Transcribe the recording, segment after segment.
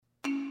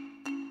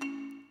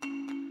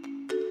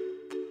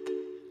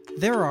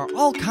There are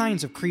all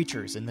kinds of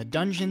creatures in the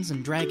Dungeons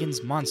 &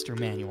 Dragons Monster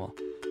Manual,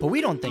 but we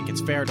don't think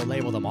it's fair to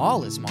label them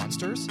all as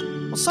monsters.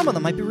 Well, some of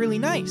them might be really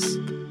nice.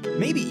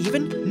 Maybe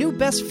even new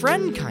best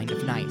friend kind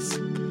of nice.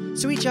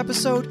 So each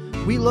episode,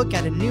 we look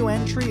at a new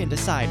entry and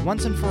decide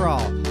once and for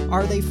all,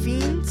 are they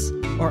fiends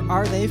or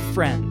are they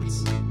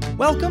friends?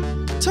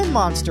 Welcome to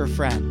Monster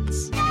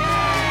Friends.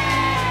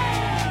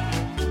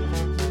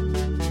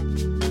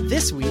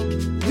 This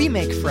week, we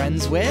make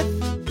friends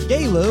with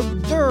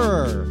Caleb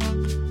Durr.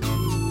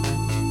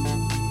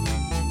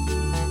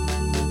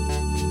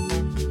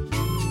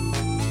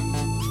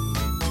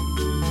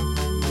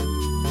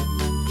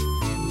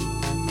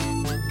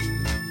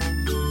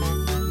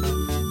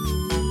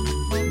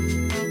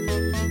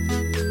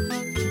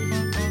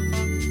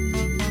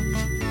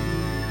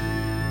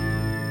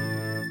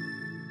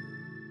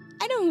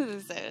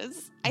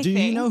 Do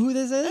you know who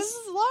this is? This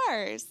is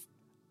Lars.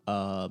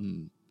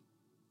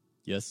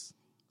 Yes.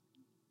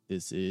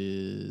 This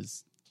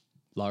is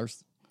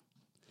Lars.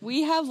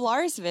 We have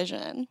Lars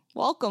vision.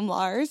 Welcome,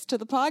 Lars, to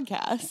the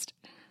podcast.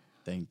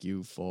 Thank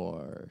you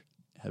for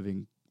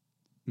having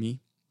me.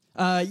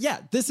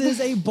 This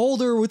is a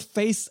boulder with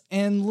face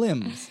and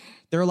limbs.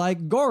 They're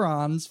like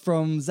Gorons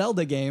from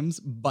Zelda games,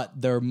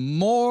 but they're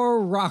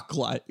more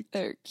rock-like.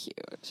 They're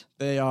cute.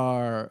 They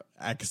are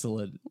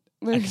excellent.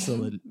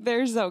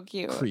 They're so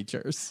cute.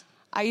 Creatures.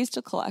 I used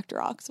to collect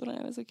rocks when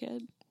I was a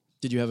kid.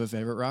 Did you have a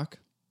favorite rock?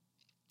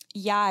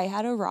 Yeah, I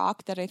had a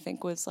rock that I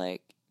think was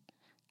like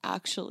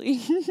actually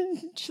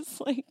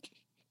just like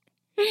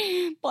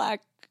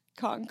black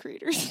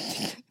concrete or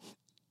something.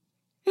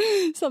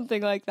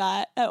 Something like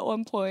that at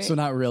one point. So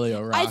not really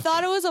a rock. I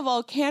thought it was a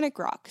volcanic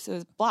rock because it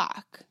was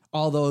black.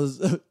 All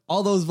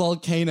those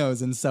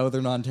volcanoes in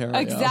southern Ontario.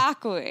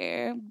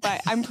 Exactly.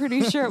 But I'm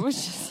pretty sure it was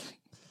just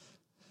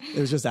it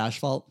was just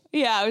asphalt.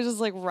 Yeah, it was just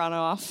like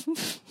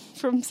runoff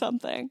from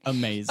something.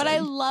 Amazing. But I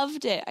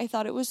loved it. I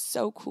thought it was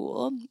so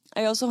cool.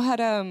 I also had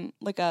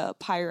like a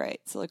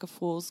pyrite, so like a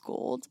fool's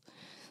gold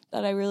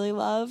that I really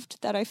loved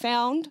that I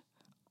found.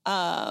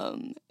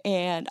 And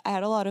I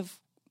had a lot of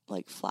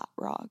like flat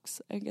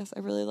rocks. I guess I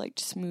really liked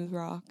smooth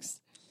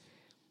rocks.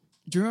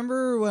 Do you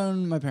remember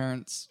when my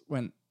parents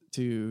went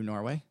to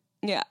Norway?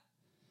 Yeah.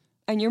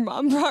 And your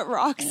mom brought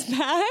rocks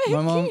back?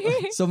 My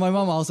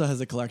mom also has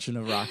a collection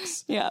of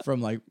rocks from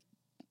like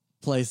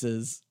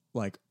places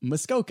like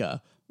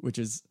Muskoka, which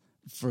is,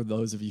 for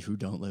those of you who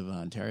don't live in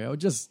Ontario,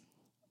 just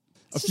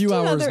a few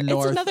hours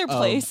north. It's another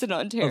place in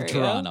Ontario. Of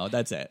Toronto.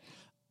 That's it.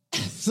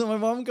 So my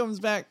mom comes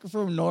back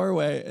from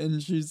Norway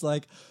and she's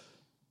like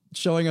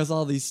showing us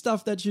all these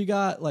stuff that she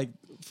got, like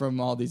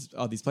from all these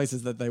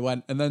places that they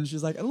went, and then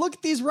she's like, and look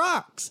at these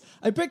rocks.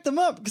 I picked them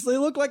up because they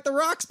look like the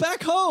rocks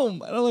back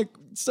home. And I'm like,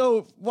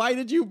 so why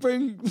did you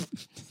bring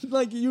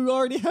like you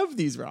already have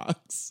these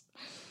rocks?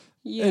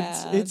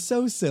 Yeah. It's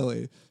so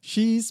silly.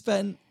 She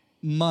spent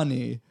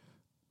money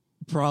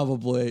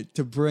probably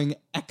to bring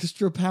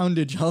extra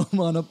poundage home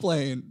on a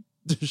plane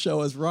to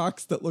show us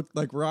rocks that look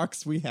like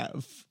rocks we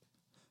have.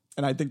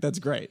 And I think that's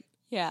great.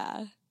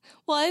 Yeah.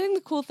 Well, I think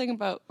the cool thing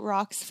about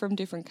rocks from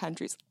different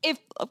countries, if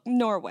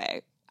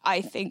Norway,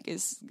 I think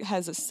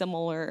has a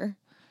similar,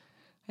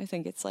 I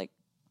think it's like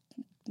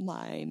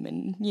lime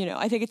and,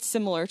 I think it's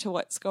similar to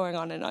what's going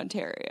on in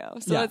Ontario.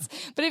 So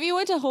but if you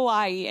went to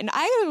Hawaii, and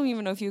I don't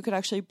even know if you could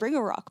actually bring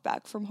a rock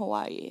back from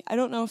Hawaii. I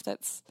don't know if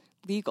that's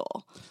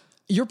legal.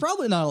 You're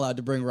probably not allowed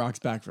to bring rocks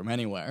back from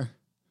anywhere.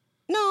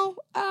 No.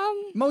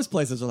 Most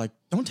places are like,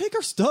 don't take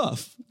our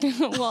stuff.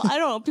 Well, I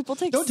don't know. People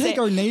take don't take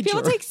our nature.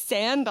 People take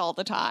sand all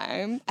the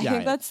time. I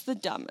think that's the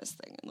dumbest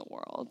thing in the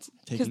world.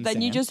 Because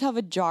then you just have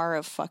a jar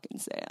of fucking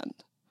sand.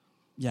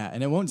 Yeah,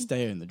 and it won't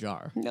stay in the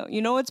jar. No,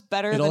 you know what's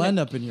better It'll end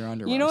up in your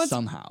underwear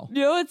somehow.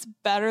 You know what's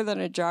better than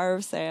a jar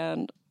of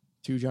sand?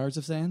 2 jars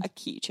of sand? A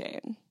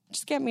keychain.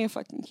 Just get me a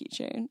fucking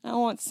keychain. I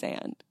don't want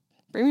sand.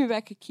 Bring me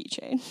back a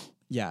keychain.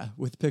 Yeah,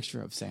 with a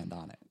picture of sand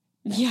on it.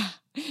 Yeah.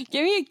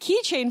 Give me a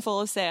keychain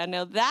full of sand.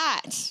 Now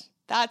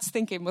that's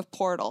thinking with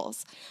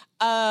portals.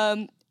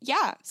 So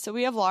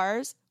we have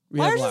Lars.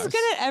 Lars is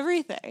good at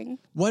everything.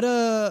 What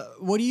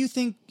do you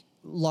think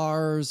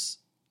Lars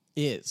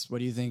is? What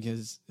do you think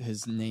is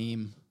his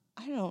name?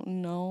 I don't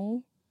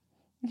know.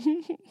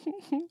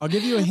 I'll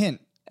give you a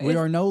hint. We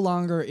are no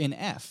longer in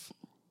F.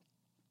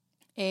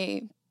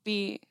 A,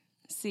 B,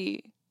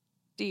 C,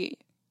 D,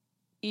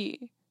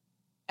 E,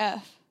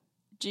 F,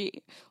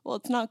 G. Well,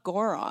 it's not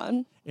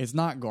Goron. It's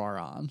not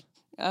Goron.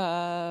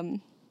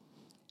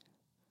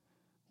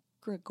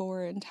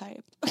 Gregorian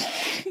type.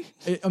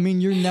 I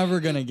mean, you're never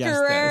going to guess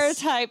Guerrero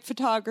this. type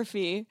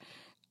photography.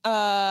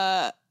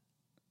 I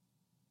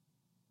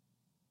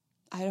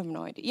have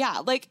no idea. Yeah,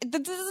 like,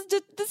 this is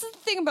the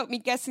thing about me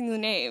guessing the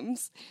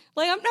names.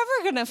 Like, I'm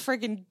never gonna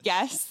friggin'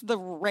 guess the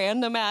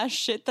random-ass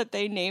shit that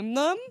they name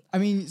them. I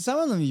mean, some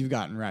of them you've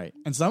gotten right,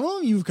 and some of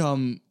them you've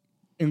come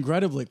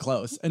incredibly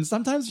close, and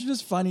sometimes it's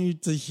just funny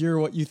to hear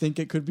what you think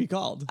it could be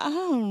called. I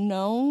don't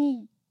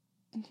know.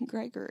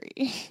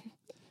 Gregory.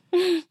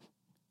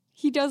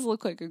 He does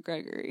look like a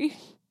Gregory.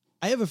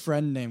 I have a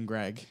friend named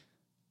Greg.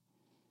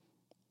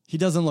 He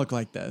doesn't look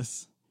like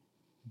this.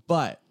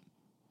 But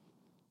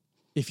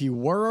if he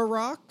were a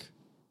rock,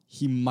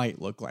 he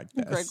might look like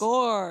this.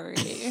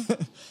 Gregory.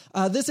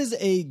 This is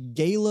a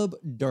Galeb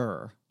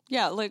Dur.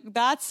 Yeah, like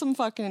that's some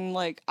fucking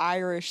like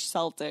Irish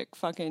Celtic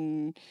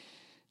fucking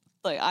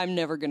like I'm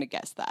never gonna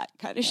guess that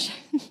kind of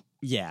shit.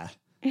 Yeah.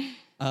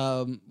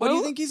 What do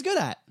you think he's good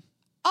at?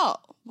 Oh,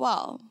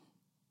 well.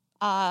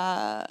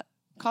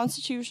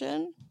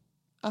 Constitution,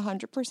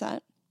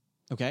 100%.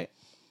 Okay.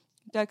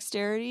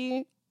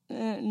 Dexterity,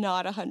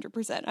 not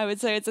 100%. I would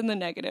say it's in the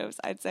negatives.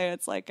 I'd say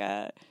it's like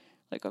a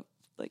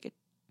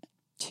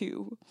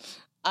 2.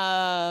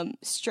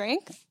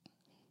 Strength.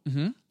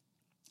 Mm-hmm.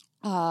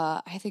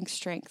 I think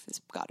strength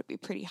has got to be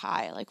pretty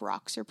high. Like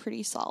rocks are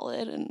pretty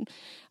solid, and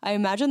I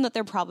imagine that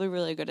they're probably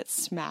really good at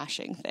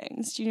smashing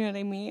things. Do you know what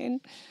I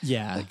mean?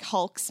 Yeah. Like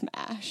Hulk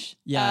smash.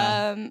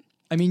 Yeah.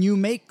 I mean, you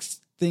make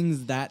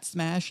things that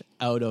smash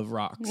out of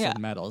rocks and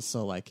metals,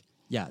 so like,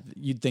 yeah,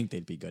 you'd think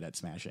they'd be good at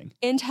smashing.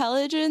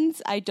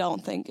 Intelligence, I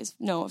don't think is,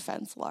 no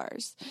offense,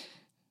 Lars.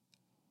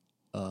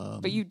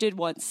 But you did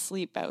once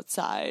sleep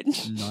outside.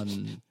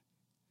 None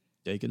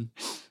taken.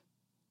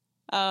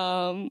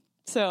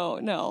 So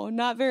no,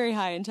 not very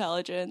high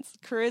intelligence.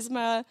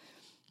 Charisma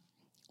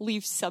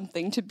leaves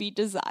something to be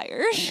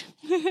desired.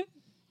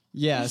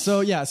 Yeah,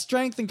 so yeah,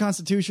 strength and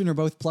constitution are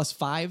both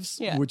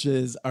 +5s, which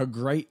is a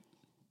great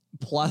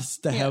plus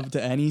to have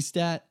to any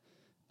stat.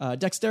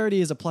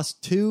 Dexterity is a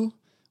 +2,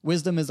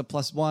 wisdom is a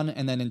 +1,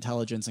 and then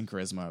intelligence and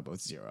charisma are both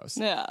 0s.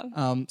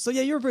 Yeah. So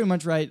yeah, you were pretty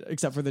much right,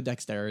 except for the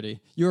dexterity.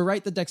 You were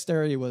right that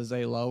dexterity was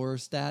a lower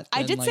stat.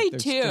 I did say 2.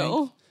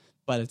 Strength,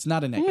 but it's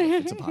not a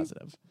negative, it's a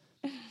positive.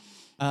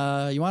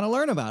 You want to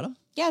learn about them?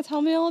 Yeah,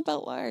 tell me all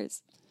about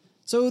Lars.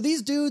 So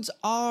these dudes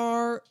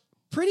are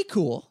pretty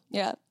cool.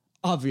 Yeah.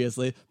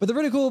 Obviously, but they're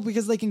pretty cool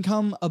because they can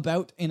come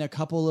about in a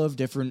couple of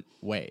different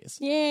ways.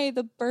 Yay,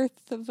 the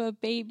birth of a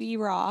baby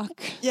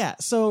rock. Yeah,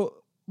 so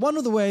one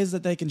of the ways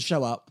that they can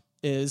show up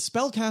is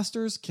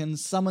spellcasters can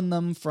summon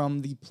them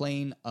from the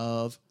plane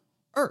of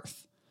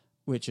Earth,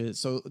 which is,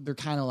 so they're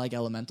kind of like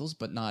elementals,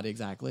 but not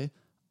exactly,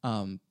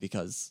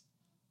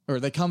 or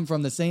they come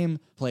from the same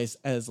place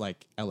as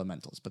like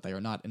elementals, but they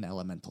are not an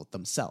elemental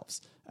themselves,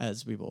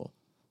 as we will,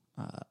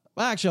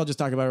 well, actually, I'll just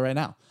talk about it right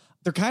now.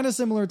 They're kind of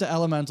similar to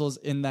elementals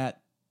in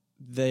that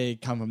they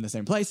come from the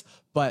same place,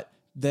 but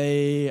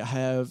they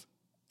have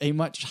a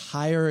much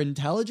higher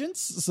intelligence,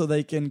 so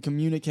they can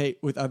communicate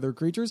with other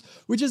creatures,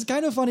 which is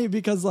kind of funny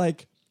because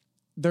like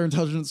their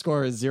intelligence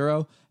score is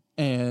 0,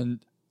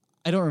 and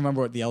I don't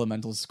remember what the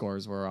elemental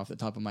scores were off the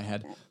top of my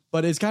head,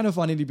 but it's kind of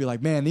funny to be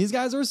like, man, these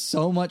guys are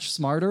so much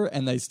smarter,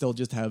 and they still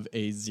just have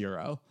a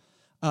 0.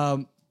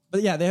 But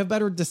yeah, they have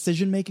better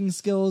decision-making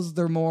skills.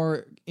 They're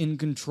more in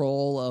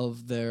control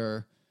of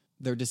their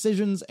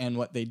decisions and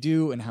what they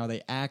do and how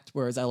they act,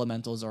 whereas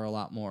elementals are a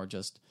lot more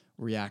just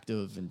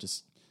reactive and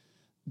just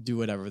do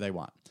whatever they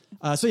want.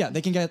 So yeah,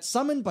 they can get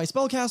summoned by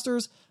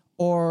spellcasters,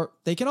 or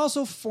they can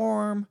also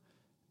form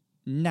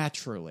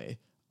naturally.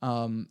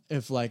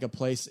 If like a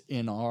place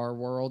in our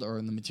world or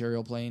in the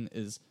material plane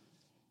is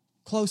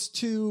close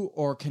to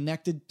or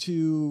connected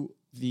to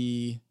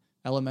the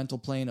elemental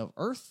plane of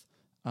Earth,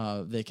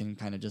 they can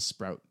kind of just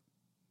sprout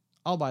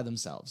all by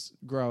themselves,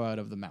 grow out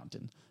of the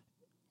mountain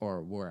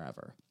or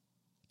wherever.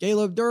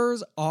 Galeb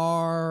Durs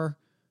are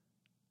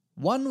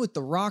one with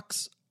the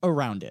rocks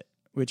around it,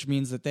 which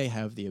means that they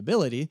have the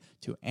ability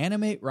to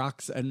animate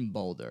rocks and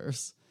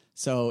boulders.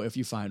 So if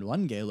you find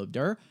one Galeb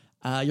Dur,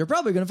 you're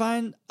probably going to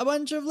find a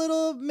bunch of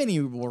little mini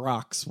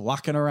rocks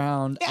walking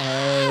around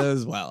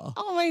as well.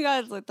 Oh my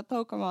god, it's like the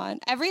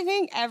Pokemon.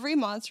 Every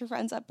Monster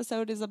Friends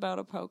episode is about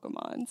a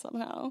Pokemon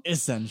somehow.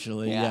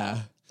 Essentially, yeah.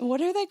 What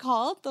are they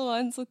called? The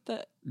ones with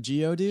the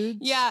Geodudes?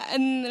 Yeah,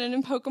 and then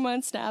in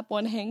Pokemon Snap,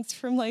 one hangs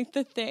from like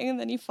the thing and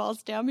then he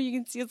falls down, but you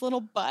can see his little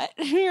butt.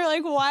 And you're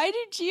like, why do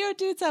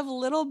Geodudes have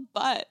little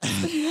butts?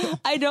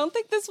 I don't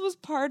think this was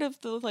part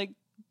of the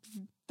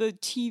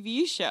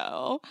TV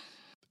show.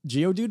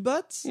 Geodude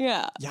butts?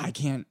 Yeah. Yeah, I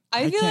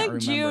feel like remember.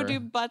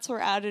 Geodude butts were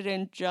added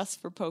in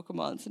just for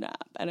Pokemon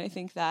Snap, and I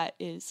think that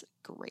is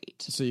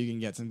great. So you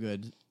can get some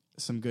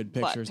good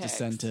pictures to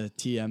send to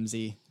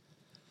TMZ.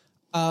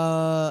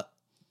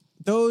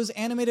 Those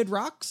animated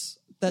rocks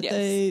that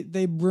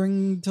they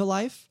bring to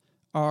life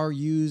are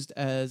used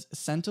as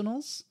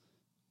sentinels,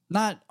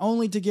 not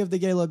only to give the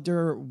Galeb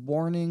Dur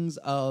warnings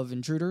of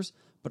intruders,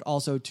 but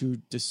also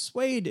to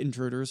dissuade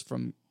intruders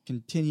from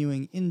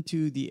continuing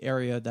into the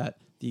area that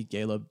the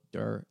Galeb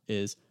Dur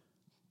is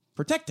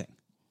protecting.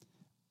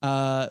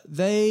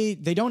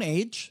 They don't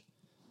age,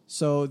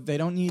 so they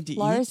don't need to eat.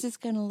 Lars is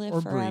going to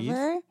live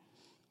forever.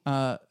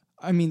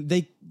 I mean,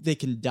 they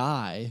can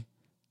die,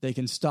 they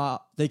can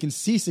stop, they can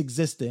cease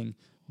existing,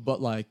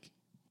 but like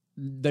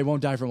they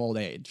won't die from old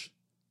age.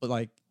 But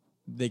like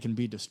they can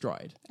be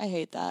destroyed. I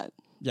hate that.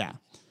 Yeah,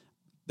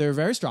 they're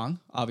very strong.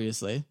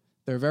 Obviously,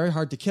 they're very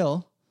hard to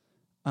kill,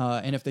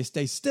 and if they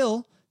stay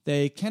still,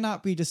 they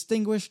cannot be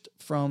distinguished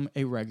from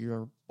a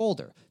regular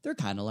boulder. They're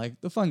kind of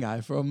like the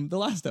fungi from the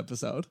last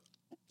episode.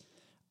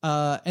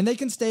 And they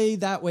can stay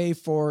that way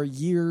for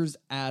years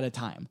at a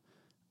time.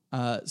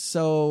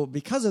 So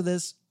because of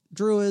this,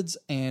 druids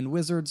and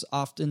wizards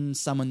often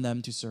summon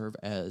them to serve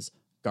as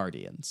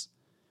guardians.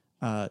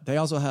 They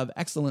also have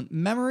excellent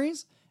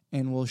memories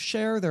and will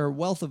share their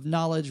wealth of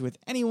knowledge with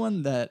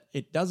anyone that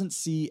it doesn't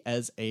see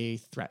as a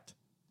threat.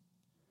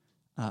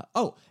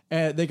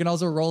 They can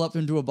also roll up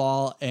into a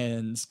ball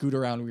and scoot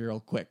around real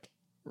quick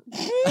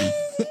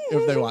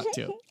if they want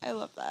to. I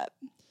love that.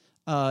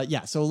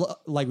 So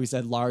like we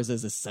said, Lars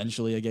is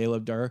essentially a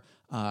Galeb Dur.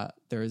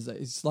 There is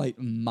a slight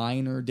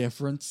minor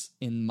difference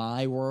in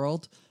my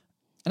world.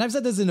 And I've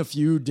said this in a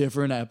few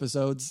different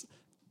episodes.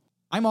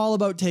 I'm all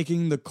about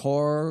taking the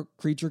core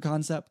creature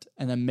concept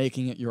and then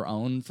making it your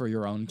own for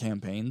your own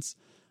campaigns.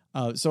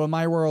 So in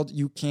my world,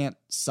 you can't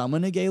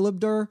summon a Galeb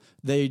Dur.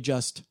 They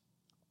just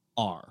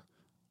are.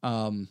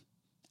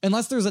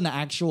 Unless there's an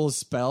actual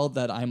spell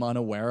that I'm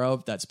unaware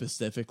of that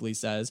specifically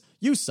says,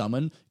 you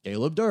summon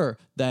Galeb Dur,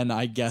 then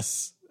I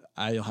guess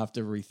I'll have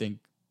to rethink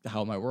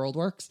how my world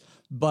works.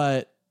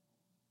 But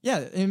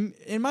yeah,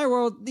 in my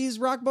world, these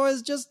rock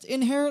boys just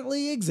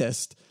inherently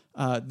exist.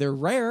 They're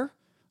rare,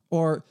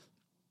 or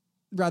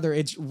rather,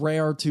 it's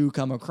rare to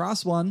come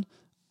across one,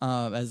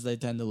 as they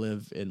tend to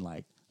live in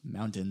like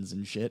mountains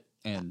and shit.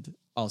 And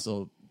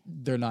also,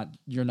 you're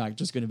not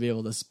just going to be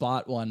able to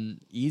spot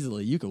one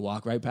easily. You could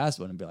walk right past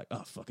one and be like,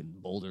 oh, fucking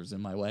boulder's in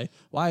my way.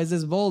 Why is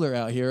this boulder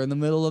out here in the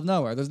middle of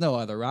nowhere? There's no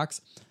other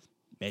rocks.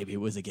 Maybe it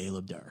was a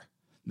Galeb Dur.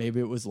 Maybe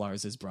it was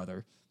Lars's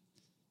brother.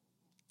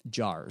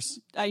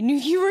 Jars. I knew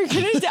you were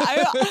going to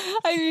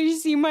I you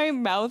see my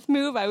mouth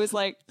move. I was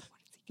like,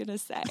 what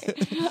is he going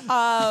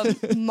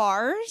to say?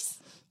 Mars?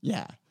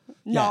 Yeah.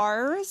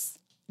 Nars?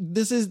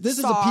 This is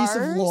a piece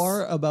of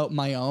lore about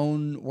my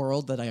own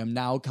world that I am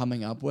now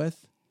coming up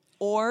with.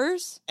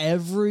 Ors?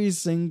 Every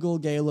single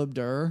Galeb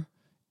Dur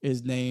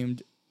is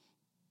named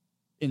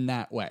in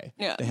that way.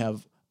 Yeah. They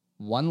have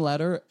one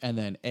letter and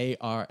then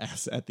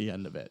ARS at the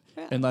end of it.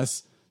 Yeah.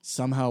 Unless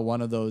somehow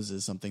one of those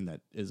is something that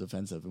is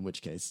offensive, in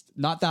which case,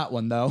 not that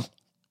one though.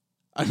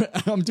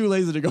 I'm too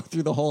lazy to go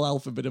through the whole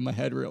alphabet in my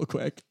head real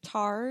quick.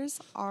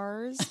 Tars,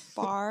 Rs,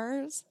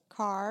 Bars,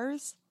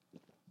 Cars,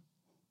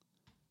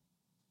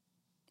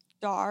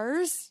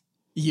 Dars,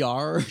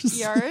 Yars.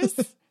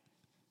 Yars,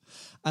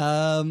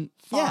 Yeah.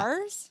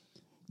 Fars.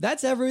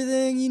 That's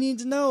everything you need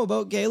to know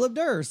about Galeb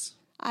Durs.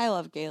 I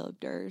love Galeb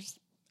Durs.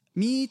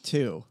 Me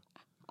too.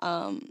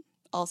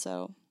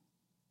 Also,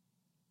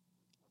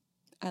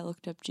 I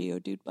looked up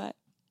Geodude butt,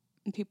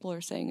 and people are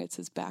saying it's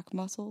his back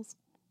muscles.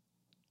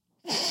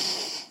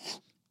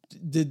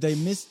 Did they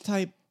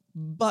mistype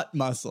butt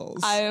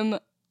muscles? I am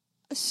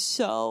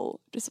so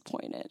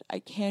disappointed. I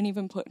can't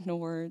even put into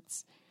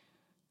words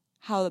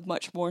how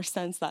much more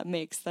sense that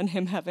makes than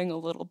him having a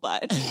little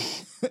butt.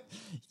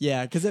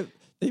 Yeah, because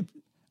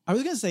I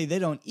was going to say they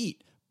don't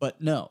eat,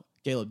 but no,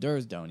 Galeb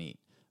Durs don't eat.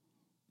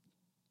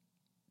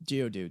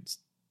 Geodudes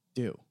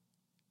do.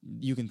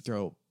 You can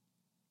throw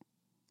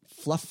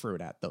fluff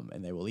fruit at them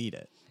and they will eat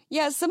it.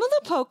 Yeah, some of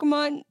the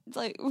Pokemon,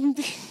 like...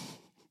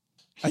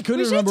 I couldn't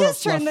we should remember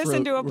just what turn fluff this fruit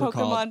into a were called.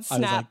 Pokemon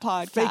Snap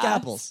podcast. Fake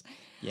apples.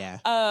 Yeah.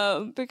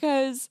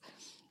 Because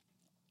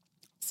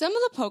some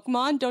of the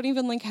Pokemon don't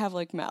even have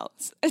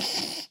mouths.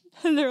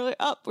 And they're like,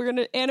 oh, we're going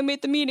to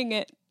animate them eating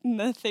it. And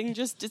the thing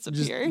just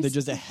disappears. They're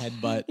just a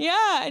headbutt.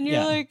 Yeah, and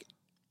you're like...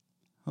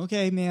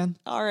 Okay, man.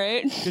 All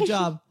right. Good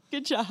job.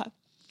 Good job.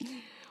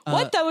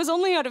 What? That was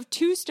only out of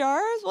 2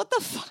 stars? What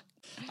the fuck?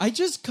 I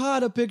just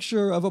caught a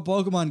picture of a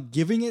Pokemon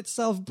giving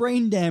itself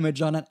brain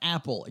damage on an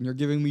apple, and you're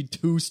giving me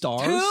 2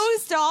 stars? 2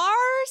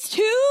 stars?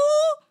 2?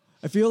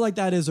 I feel like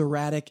that is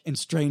erratic and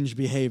strange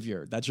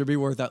behavior. That should be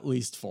worth at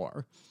least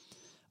 4.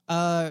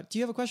 Do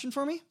you have a question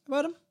for me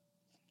about him?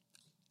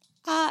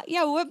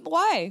 Yeah,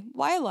 why?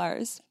 Why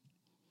Lars?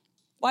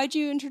 Why'd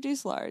you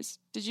introduce Lars?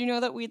 Did you know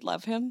that we'd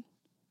love him?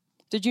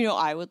 Did you know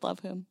I would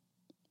love him?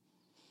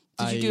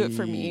 Did you do it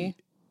for me?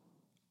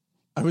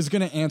 I was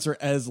going to answer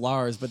as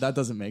Lars, but that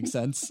doesn't make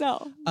sense.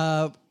 No.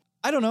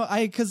 I don't know.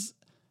 Because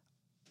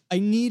I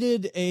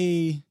needed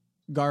a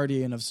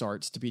guardian of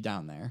sorts to be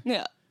down there.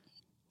 Yeah.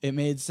 It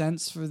made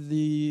sense for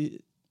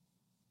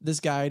this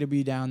guy to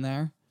be down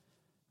there.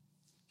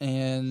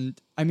 And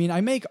I mean,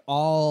 I make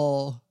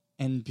all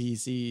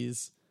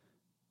NPCs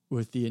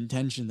with the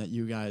intention that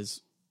you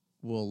guys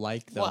will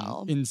like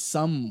them in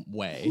some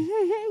way.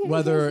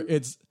 Whether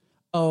it's,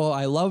 oh,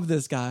 I love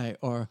this guy,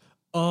 or,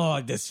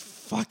 oh, this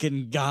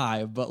fucking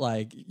guy, but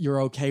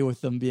you're okay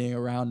with them being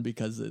around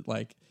because it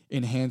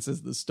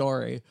enhances the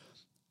story.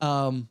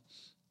 I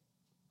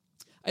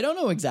don't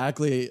know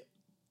exactly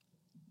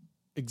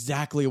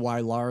why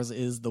Lars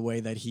is the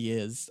way that he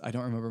is. I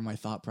don't remember my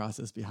thought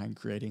process behind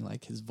creating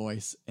his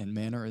voice and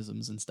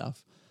mannerisms and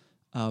stuff.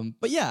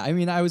 But yeah, I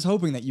mean, I was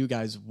hoping that you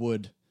guys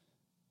would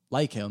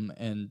like him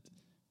and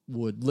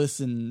would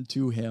listen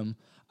to him.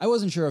 I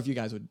wasn't sure if you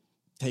guys would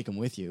take him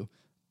with you,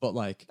 but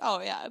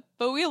oh yeah,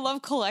 but we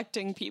love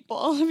collecting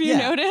people. Have you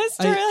noticed?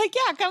 We're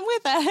yeah, come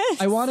with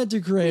us. I wanted to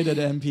create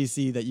an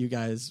NPC that you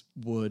guys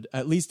would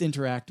at least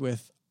interact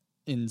with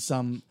in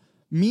some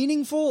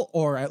meaningful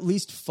or at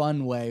least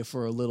fun way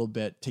for a little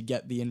bit to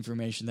get the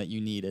information that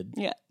you needed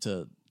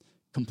to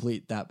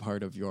complete that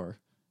part of your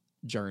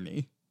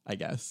journey, I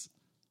guess.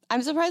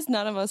 I'm surprised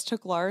none of us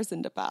took Lars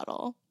into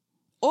battle.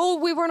 Oh,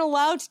 we weren't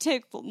allowed to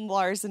take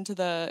Lars into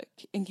the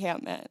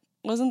encampment.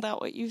 Wasn't that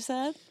what you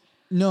said?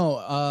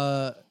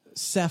 No,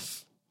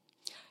 Seth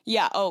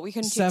Yeah. Oh, we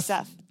couldn't take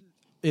Seth.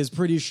 is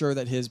pretty sure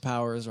that his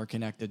powers are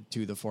connected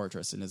to the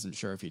fortress and isn't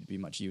sure if he'd be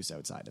much use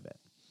outside of it.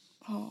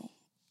 Oh,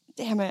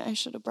 damn it. I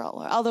should have brought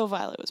Lars. Although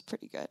Violet was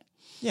pretty good.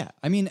 Yeah,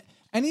 I mean,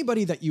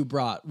 anybody that you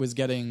brought was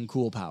getting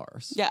cool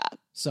powers. Yeah.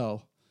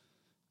 So,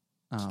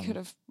 We could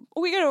have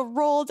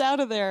rolled out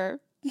of there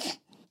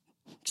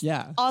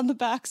yeah, on the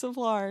backs of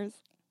Lars.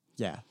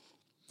 yeah.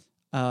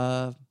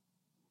 Friend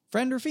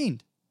or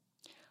fiend?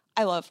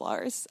 I love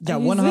Lars. Yeah,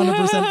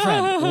 100%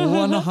 friend.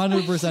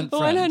 100% friend.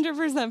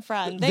 100%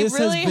 friend. They This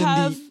really has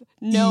have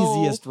been the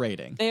easiest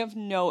rating. They have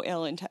no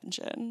ill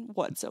intention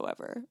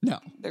whatsoever. No.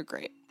 They're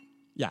great.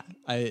 Yeah,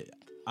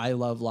 I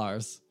love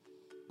Lars.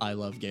 I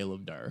love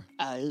Caleb Durr.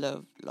 I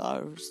love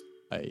Lars.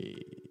 I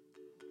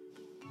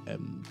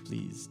am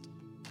pleased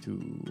to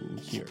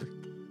hear.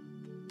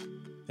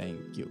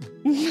 Thank you.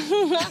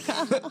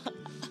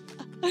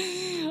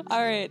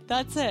 All right,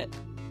 that's it.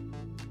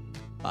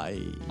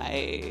 Bye,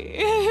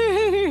 Bye.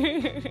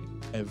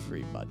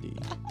 everybody.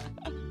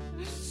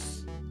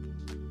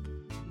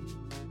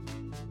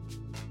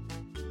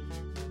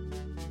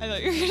 I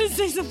thought you were going to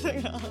say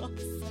something else.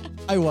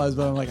 I was,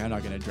 but I'm like, I'm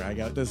not going to drag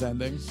out this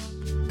ending.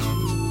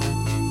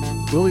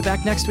 We'll be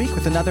back next week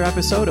with another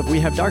episode of We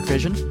Have Dark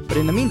Vision. But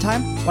in the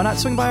meantime, why not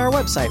swing by our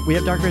website,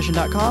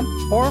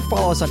 wehavedarkvision.com, or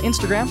follow us on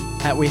Instagram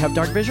at We Have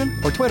Dark Vision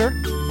or Twitter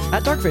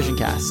at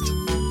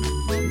DarkVisionCast.